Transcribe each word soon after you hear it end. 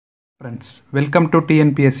Friends, welcome to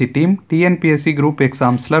TNPSC team. TNPSC group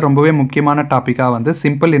examsல ரொம்பவே முக்கியமான டாபிக்கா வந்து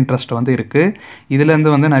சிம்பிள் இன்ட்ரெஸ்ட் வந்து இருக்கு. இதுல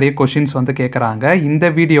இருந்து வந்து நிறைய क्वेश्चंस வந்து கேக்குறாங்க. இந்த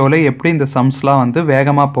வீடியோல எப்படி இந்த சம்ஸ்லாம் வந்து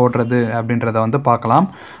வேகமா போடுறது அப்படின்றத வந்து பார்க்கலாம்.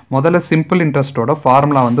 முதல்ல சிம்பிள் இன்ட்ரெஸ்டோட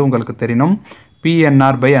ஃபார்முலா வந்து உங்களுக்கு தெரியணும்.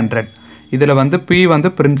 PNR/100. இதில் வந்து P வந்து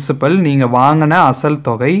பிரின்சிபல், நீங்கள் வாங்கின அசல்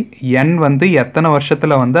தொகை, N வந்து எத்தனை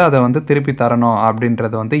வருஷத்தில் வந்து அதை வந்து திருப்பி தரணும்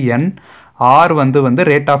அப்படின்றது வந்து N, R வந்து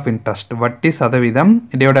ரேட் ஆஃப் இன்ட்ரெஸ்ட் வட்டி சதவீதம்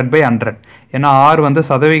டிவைடட் பை 100. ஏன்னா R வந்து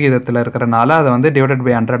சதவிகிதத்தில் இருக்கிறனால அதை வந்து டிவைடட்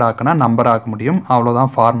பை 100 ஆக்குனா நம்பர் ஆக்க முடியும்.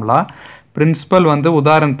 அவ்வளோதான் ஃபார்முலா. பிரின்சிபல் வந்து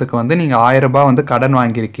உதாரணத்துக்கு வந்து நீங்கள் 1000 ரூபாய் வந்து கடன்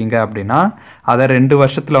வாங்கியிருக்கீங்க அப்படின்னா அதை 2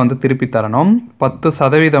 வருஷத்தில் வந்து திருப்பி தரணும்.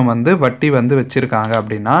 10% வந்து வட்டி வந்து வச்சுருக்காங்க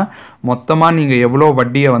அப்படின்னா மொத்தமாக நீங்கள் எவ்வளோ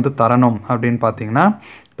வட்டியை வந்து தரணும் அப்படின்னு பார்த்தீங்கன்னா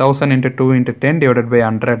 1000 × 2 × 10 டிவைடட் பை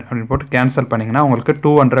 100 அப்படின்னு போட்டு கேன்சல் பண்ணிங்கன்னா உங்களுக்கு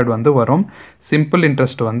 200 வந்து வரும். சிம்பிள்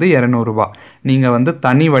இன்ட்ரெஸ்ட் வந்து 200 ரூபாய். நீங்கள் வந்து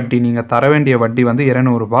தனி வட்டி, நீங்கள் தர வேண்டிய வட்டி வந்து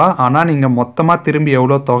 200 ரூபாய். ஆனால் நீங்கள் மொத்தமாக திரும்பி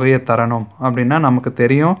எவ்வளோ தொகையை தரணும் அப்படின்னா நமக்கு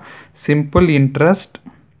தெரியும், சிம்பிள் இன்ட்ரெஸ்ட்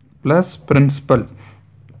ப்ளஸ் பிரின்சிபல்,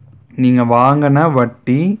 நீங்கள் வாங்கின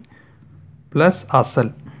வட்டி ப்ளஸ்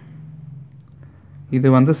அசல், இது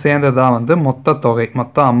வந்து சேர்ந்ததான் வந்து மொத்த தொகை,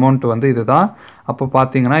 மொத்த அமௌண்ட் வந்து இதுதான். அப்போ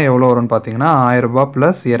பார்த்தீங்கன்னா எவ்வளோ வரும்னு பார்த்தீங்கன்னா 1000 ரூபாய்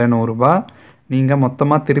ப்ளஸ் 200 ரூபாய். நீங்கள்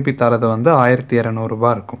மொத்தமாக திருப்பி தரது வந்து 1200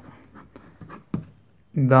 ரூபாய் இருக்கும்.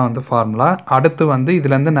 இதுதான் வந்து ஃபார்முலா. அடுத்து வந்து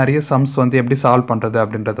இதுலேருந்து நிறைய சம்ஸ் வந்து எப்படி சால்வ் பண்ணுறது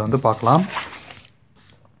அப்படின்றத வந்து பார்க்கலாம்.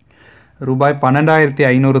 ரூபாய்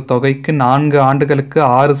 12,500 தொகைக்கு 4 ஆண்டுகளுக்கு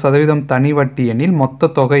 6% தனி வட்டி எண்ணில் மொத்த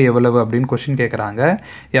தொகை எவ்வளவு அப்படின்னு கொஷின் கேட்குறாங்க.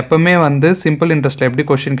 எப்பவுமே வந்து சிம்பிள் இன்ட்ரெஸ்ட்டில் எப்படி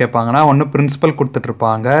கொஷின் கேட்பாங்கன்னா, ஒன்று பிரின்சிபல்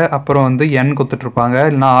கொடுத்துட்ருப்பாங்க, அப்புறம் வந்து என் கொடுத்துட்ருப்பாங்க,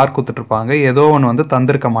 இல்லைனா ஆர் கொடுத்துட்ருப்பாங்க, ஏதோ ஒன்று வந்து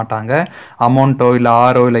தந்திருக்க மாட்டாங்க. அமௌண்ட்டோ இல்லை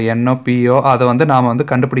ஆரோ இல்லை என்னோ பியோ அதை வந்து நாம் வந்து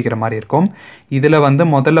கண்டுபிடிக்கிற மாதிரி இருக்கும். இதில் வந்து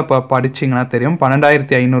முதல்ல படிச்சிங்கன்னா தெரியும்,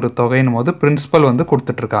 12,500 தொகைன்னு போது பிரின்சிபல் வந்து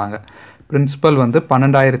கொடுத்துட்ருக்காங்க. பிரின்சிபல் வந்து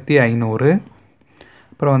 12,500.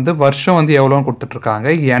 அப்புறம் வந்து வருஷம் வந்து எவ்வளோன்னு கொடுத்துட்ருக்காங்க,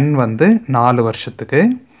 N வந்து 4 வருஷத்துக்கு.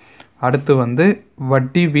 அடுத்து வந்து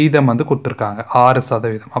வட்டி வீதம் வந்து கொடுத்துருக்காங்க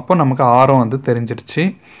 6%. அப்போ நமக்கு ஆரம் வந்து தெரிஞ்சிருச்சு.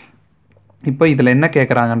 இப்போ இதில் என்ன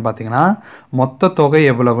கேட்குறாங்கன்னு பார்த்தீங்கன்னா, மொத்த தொகை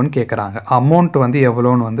எவ்வளவுன்னு கேட்குறாங்க, அமௌண்ட் வந்து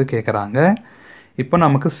எவ்வளோன்னு வந்து கேட்குறாங்க. இப்போ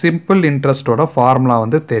நமக்கு சிம்பிள் இன்ட்ரெஸ்ட்டோட ஃபார்முலா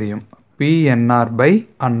வந்து தெரியும்,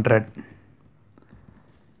 PNR/100.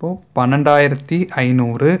 இப்போது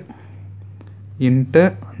 12,500 ×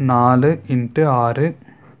 4 × 6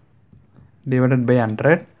 டிவைடட் பை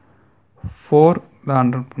 100. 4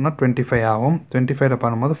 100 பண்ணால் 25 ஆகும். 25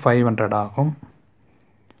 பண்ணும்போது 500 ஆகும்.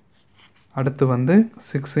 அடுத்து வந்து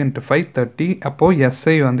 6 × 5 30. அப்போது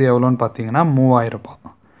எஸ்ஐ வந்து எவ்வளோன்னு பார்த்தீங்கன்னா 3000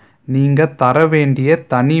 ரூபாய். நீங்கள் தர வேண்டிய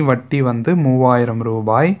தனி வட்டி வந்து 3000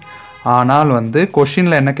 ரூபாய். ஆனால் வந்து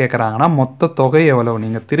கொஷினில் என்ன கேட்குறாங்கன்னா, மொத்த தொகை எவ்வளவு,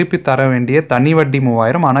 நீங்கள் திருப்பி தர வேண்டிய தனி வட்டி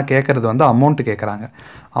 3000. ஆனால் கேட்குறது வந்து அமௌண்ட்டு கேட்குறாங்க.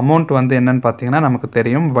 அமௌண்ட் வந்து என்னன்னு பார்த்தீங்கன்னா நமக்கு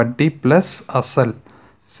தெரியும், வட்டி ப்ளஸ் அசல்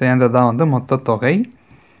சேர்ந்ததான் வந்து மொத்த தொகை.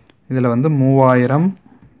 இதில் வந்து 3000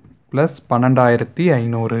 ப்ளஸ்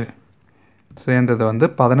 12,500 சேர்ந்தது வந்து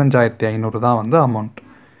 15,500 தான் வந்து அமௌண்ட்.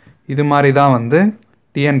 இது மாதிரி தான் வந்து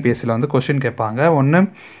டிஎன்பிஎஸ்சியில் வந்து கொஷின் கேட்பாங்க. ஒன்று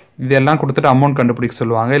இதெல்லாம் கொடுத்துட்டு அமௌண்ட் கண்டுபிடிக்க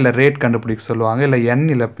சொல்லுவாங்க, இல்லை ரேட் கண்டுபிடிக்க சொல்லுவாங்க, இல்லை N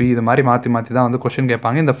இல்லை P, இது மாதிரி மாற்றி மாற்றி தான் வந்து கொஷின்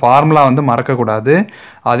கேட்பாங்க. இந்த ஃபார்முலா வந்து மறக்கக்கூடாது.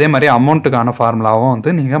 அதே மாதிரி அமௌண்ட்டுக்கான ஃபார்முலாவும்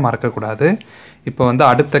வந்து நீங்கள் மறக்கக்கூடாது. இப்போ வந்து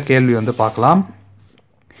அடுத்த கேள்வி வந்து பார்க்கலாம்.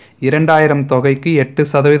 2000 தொகைக்கு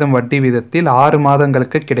 8% வட்டி வீதத்தில் 6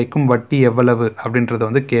 மாதங்களுக்கு கிடைக்கும் வட்டி எவ்வளவு அப்படின்றது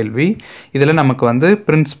வந்து கேள்வி. இதில் நமக்கு வந்து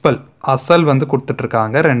பிரின்சிபல் அசல் வந்து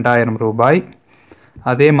கொடுத்துட்ருக்காங்க 2000 ரூபாய்.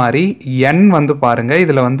 அதே மாதிரி N வந்து பாருங்கள்,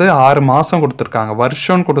 இதில் வந்து 6 மாதம் கொடுத்துருக்காங்க.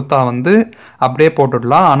 வருஷம் கொடுத்தா வந்து அப்படியே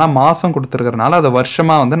போட்டுடலாம், ஆனால் மாதம் கொடுத்துருக்கறனால அதை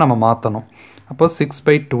வருஷமாக வந்து நம்ம மாற்றணும். அப்போது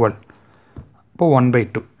 6/12. இப்போது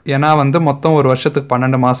 1/2. ஏன்னா வந்து மொத்தம் ஒரு வருஷத்துக்கு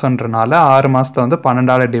 12 மாதன்றனால 6 மாதத்தை வந்து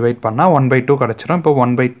 12ஆல் டிவைட் பண்ணால் 1/2 கிடச்சிரும். இப்போ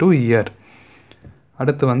 1/2 இயர்.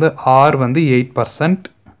 அடுத்து வந்து R வந்து 8%.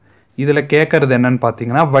 இதில் கேட்குறது என்னன்னு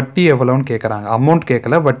பார்த்தீங்கன்னா, வட்டி எவ்வளோன்னு கேட்குறாங்க. அமௌண்ட்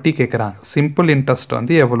கேட்கல, வட்டி கேட்குறாங்க. சிம்பிள் இன்ட்ரெஸ்ட்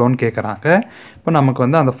வந்து எவ்வளோன்னு கேட்குறாங்க. இப்போ நமக்கு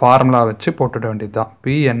வந்து அந்த ஃபார்முலா வச்சு போட்டுட வேண்டியது தான்,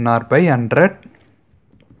 PNR/100.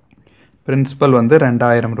 பிரின்சிபல் வந்து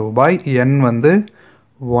 2000 ரூபாய், N வந்து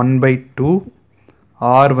 1/2,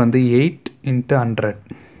 R வந்து 8 × 100.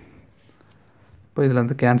 இப்போ இதில்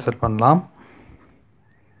வந்து கேன்சல் பண்ணலாம்,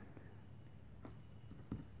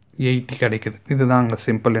 80 கிடைக்குது. இதுதான் அங்கே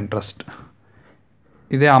சிம்பிள் இன்ட்ரெஸ்ட்.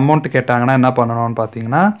 இதே அமௌண்ட் கேட்டாங்கன்னா என்ன பண்ணணும்னு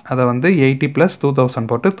பார்த்தீங்கன்னா, அதை வந்து 80 + 2000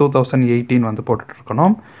 போட்டு 2018 வந்து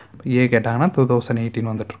போட்டுட்ருக்கணும். ஏ கேட்டாங்கன்னா 2018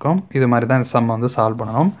 வந்துட்டுருக்கோம். இது மாதிரி தான் இந்த சம் வந்து சால்வ்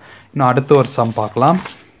பண்ணணும். இன்னும் அடுத்து ஒரு சம் பார்க்கலாம்.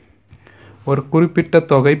 ஒரு குறிப்பிட்ட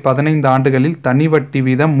தொகை 15 ஆண்டுகளில் தனி வட்டி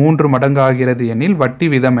வீதம் 3 மடங்கு ஆகிறது எனில் வட்டி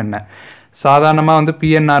வீதம் என்ன? சாதாரணமாக வந்து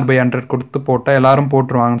PNR/100 கொடுத்து போட்டால் எல்லாரும்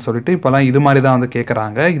போட்டுருவாங்கன்னு சொல்லிட்டு இப்போலாம் இது மாதிரி தான் வந்து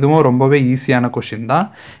கேட்குறாங்க. இதுவும் ரொம்பவே ஈஸியான கொஷின் தான்.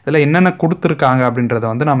 இதில் என்னென்ன கொடுத்துருக்காங்க அப்படின்றத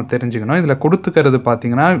வந்து நம்ம தெரிஞ்சுக்கணும். இதில் கொடுத்துக்கிறது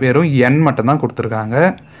பார்த்தீங்கன்னா வெறும் n மட்டும்தான் கொடுத்துருக்காங்க,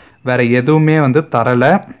 வேறு எதுவுமே வந்து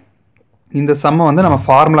தரலை. இந்த சம்மை வந்து நம்ம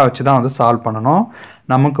ஃபார்முலா வச்சு தான் வந்து சால்வ் பண்ணணும்.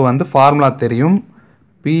 நமக்கு வந்து ஃபார்முலா தெரியும்.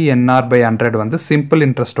 PNR/100 வந்து சிம்பிள்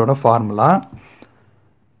இன்ட்ரெஸ்ட்டோட ஃபார்முலா.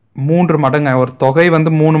 3 மடங்கு ஒரு தொகை வந்து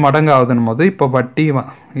 3 மடங்கு ஆகுதுன்னு போது இப்போ வட்டி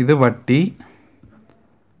இது வட்டி,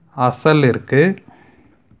 அசல் இருக்குது,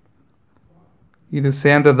 இது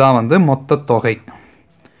சேர்ந்து தான் வந்து மொத்த தொகை.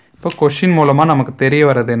 இப்போ கொஷின் மூலமாக நமக்கு தெரிய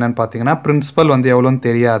வர்றது என்னென்னு பார்த்தீங்கன்னா, பிரின்சிபல் வந்து எவ்வளோன்னு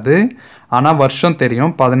தெரியாது, ஆனால் வருஷம்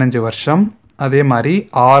தெரியும் 15 வருஷம். அதே மாதிரி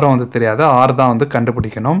ஆறும் வந்து தெரியாது, 6 தான் வந்து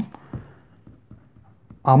கண்டுபிடிக்கணும்.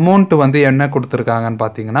 அமௌண்ட் வந்து என்ன கொடுத்துருக்காங்கன்னு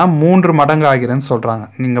பார்த்தீங்கன்னா 3 மடங்கு ஆகிறேன்னு சொல்கிறாங்க.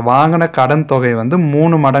 நீங்கள் வாங்கின கடன் தொகை வந்து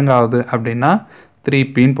 3 மடங்கு ஆகுது அப்படின்னா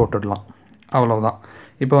 3Pன்னு போட்டுடலாம், அவ்வளோதான்.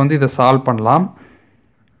 இப்போ வந்து இதை சால்வ் பண்ணலாம்.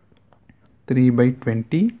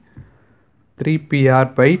 3/20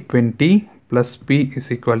 3PR/20 plus P is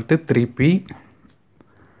equal to 3P.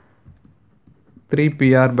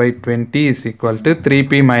 3PR/20 is equal to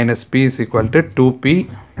 3P minus P is equal to 2P.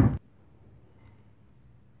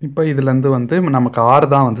 இப்போ இதுலேருந்து வந்து நமக்கு 6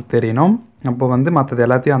 தான் வந்து தெரியணும். அப்போ வந்து மற்றது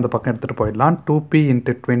எல்லாத்தையும் அந்த பக்கம் எடுத்துகிட்டு போயிடலாம். 2P ×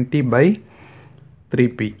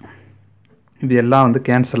 20/3P. இது எல்லாம் வந்து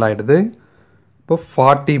கேன்சல் ஆகிடுது. இப்போ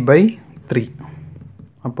 40/3.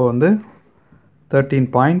 அப்போ வந்து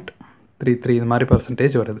 13.33 இது மாதிரி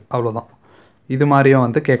பர்சன்டேஜ் வருது, அவ்வளோதான். இது மாதிரியும்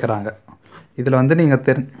வந்து கேட்குறாங்க. இதில் வந்து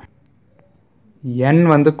நீங்கள் n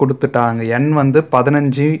வந்து கொடுத்துட்டாங்க, n வந்து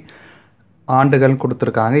 15 ஆண்டுகள்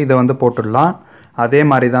கொடுத்துருக்காங்க, இதை வந்து போட்டுடலாம். அதே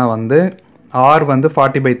மாதிரி தான் வந்து R வந்து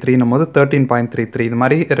 40/3ன்னும் போது 13.33 இது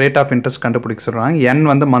மாதிரி ரேட் ஆஃப் இன்ட்ரெஸ்ட் கண்டுபிடிக்க சொல்கிறாங்க. n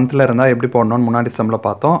வந்து மந்தில் இருந்தால் எப்படி போடணும்னு முன்னாடி சம்மில்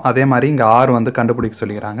பார்த்தோம். அதே மாதிரி இங்கே R வந்து கண்டுபிடிக்க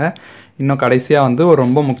சொல்லிக்கிறாங்க. இன்னும் கடைசியாக வந்து ஒரு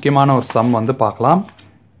ரொம்ப முக்கியமான ஒரு சம் வந்து பார்க்கலாம்.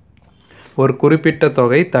 ஒரு குறிப்பிட்ட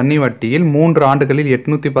தொகை தனி வட்டியில் 3 ஆண்டுகளில்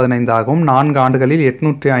 815 ஆகவும் 4 ஆண்டுகளில்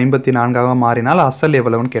 854 மாறினால் அசல்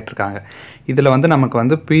எவ்வளவுன்னு கேட்டிருக்காங்க. இதில் வந்து நமக்கு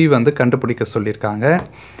வந்து P வந்து கண்டுபிடிக்க சொல்லியிருக்காங்க.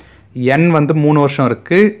 n வந்து 3 வருஷம்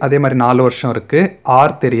இருக்குது, அதே மாதிரி 4 வருஷம் இருக்குது, R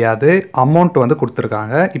தெரியாது, அமௌண்ட் வந்து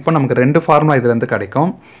கொடுத்துருக்காங்க. இப்போ நமக்கு 2 ஃபார்முலா இதுலேருந்து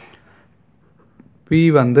கிடைக்கும். P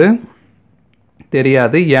வந்து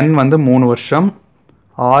தெரியாது, n வந்து 3 வருஷம்,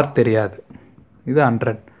 R தெரியாது, இது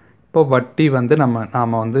 100. இப்போ வட்டி வந்து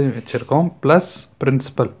நாம் வந்து வச்சுருக்கோம் ப்ளஸ்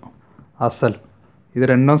பிரின்சிபல் அசல், இது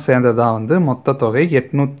ரெண்டும் சேர்ந்து தான் வந்து மொத்த தொகை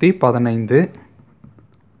 815.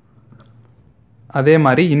 அதே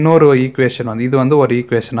மாதிரி இன்னொரு ஈக்குவேஷன் வந்து இது வந்து ஒரு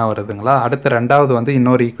ஈக்குவேஷனாக வருதுங்களா. அடுத்த ரெண்டாவது வந்து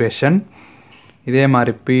இன்னொரு ஈக்குவேஷன். இதே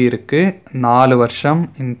மாதிரி P இருக்குது, 4 வருஷம்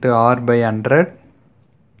 × R/100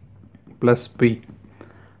 ப்ளஸ் P.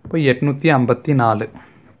 இப்போ 854.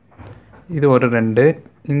 இது ஒரு 2.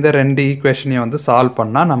 இந்த 2 ஈக்குவேஷனையும் வந்து சால்வ்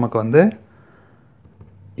பண்ணால் நமக்கு வந்து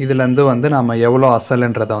இதுலேருந்து வந்து நம்ம எவ்வளோ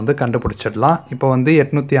அசல்ன்றதை வந்து கண்டுபிடிச்சிடலாம். இப்போ வந்து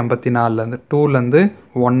 854லேருந்து 2லேருந்து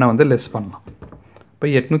 1 வந்து லெஸ் பண்ணலாம். இப்போ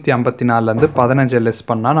 854லேருந்து 15 லெஸ்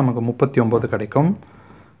பண்ணால் நமக்கு 39 கிடைக்கும்,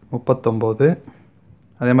 39.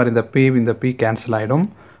 அதே மாதிரி இந்த P கேன்சல் ஆகிடும்.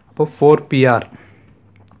 அப்போ 4PR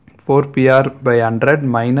 4PR/100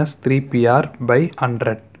 minus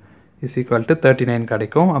 3PR/100 is equal to 39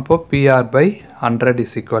 கிடைக்கும். அப்போது PR/100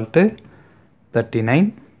 is equal to 39.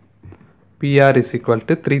 PR is equal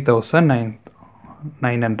to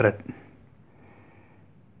 3900.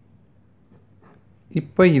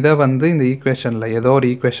 இப்போ இதை வந்து இந்த ஈக்குவேஷனில் ஏதோ ஒரு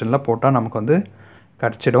ஈக்குவேஷனில் போட்டால் நமக்கு வந்து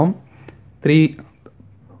கிடச்சிடும்.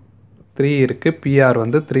 3 இருக்குது, PR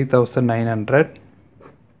வந்து 3900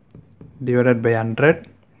 /100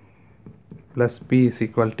 plus P is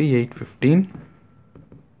equal to 815.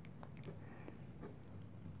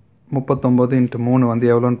 39 × 3 வந்து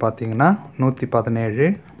எவ்வளோன்னு பார்த்தீங்கன்னா 117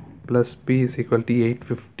 plus P is equal to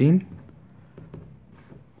 815.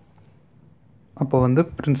 அப்போ வந்து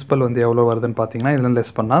பிரின்சிபல் வந்து எவ்வளோ வருதுன்னு பார்த்தீங்கன்னா இதில்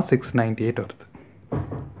லெஸ் பண்ணால் 698 வருது.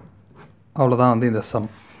 அவ்வளோதான் வந்து இந்த சம்.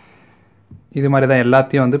 இது மாதிரி தான்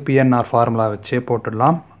எல்லாத்தையும் வந்து PNR ஃபார்முலா வச்சே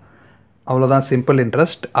போட்டுடலாம். அவ்வளோதான் சிம்பிள்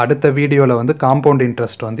இன்ட்ரெஸ்ட். அடுத்த வீடியோவில் வந்து காம்பவுண்ட்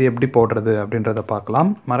இன்ட்ரெஸ்ட் வந்து எப்படி போடுறது அப்படின்றத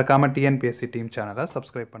பார்க்கலாம். மறக்காமல் TNPSC டீம் சேனலை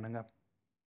சப்ஸ்கிரைப் பண்ணுங்கள்.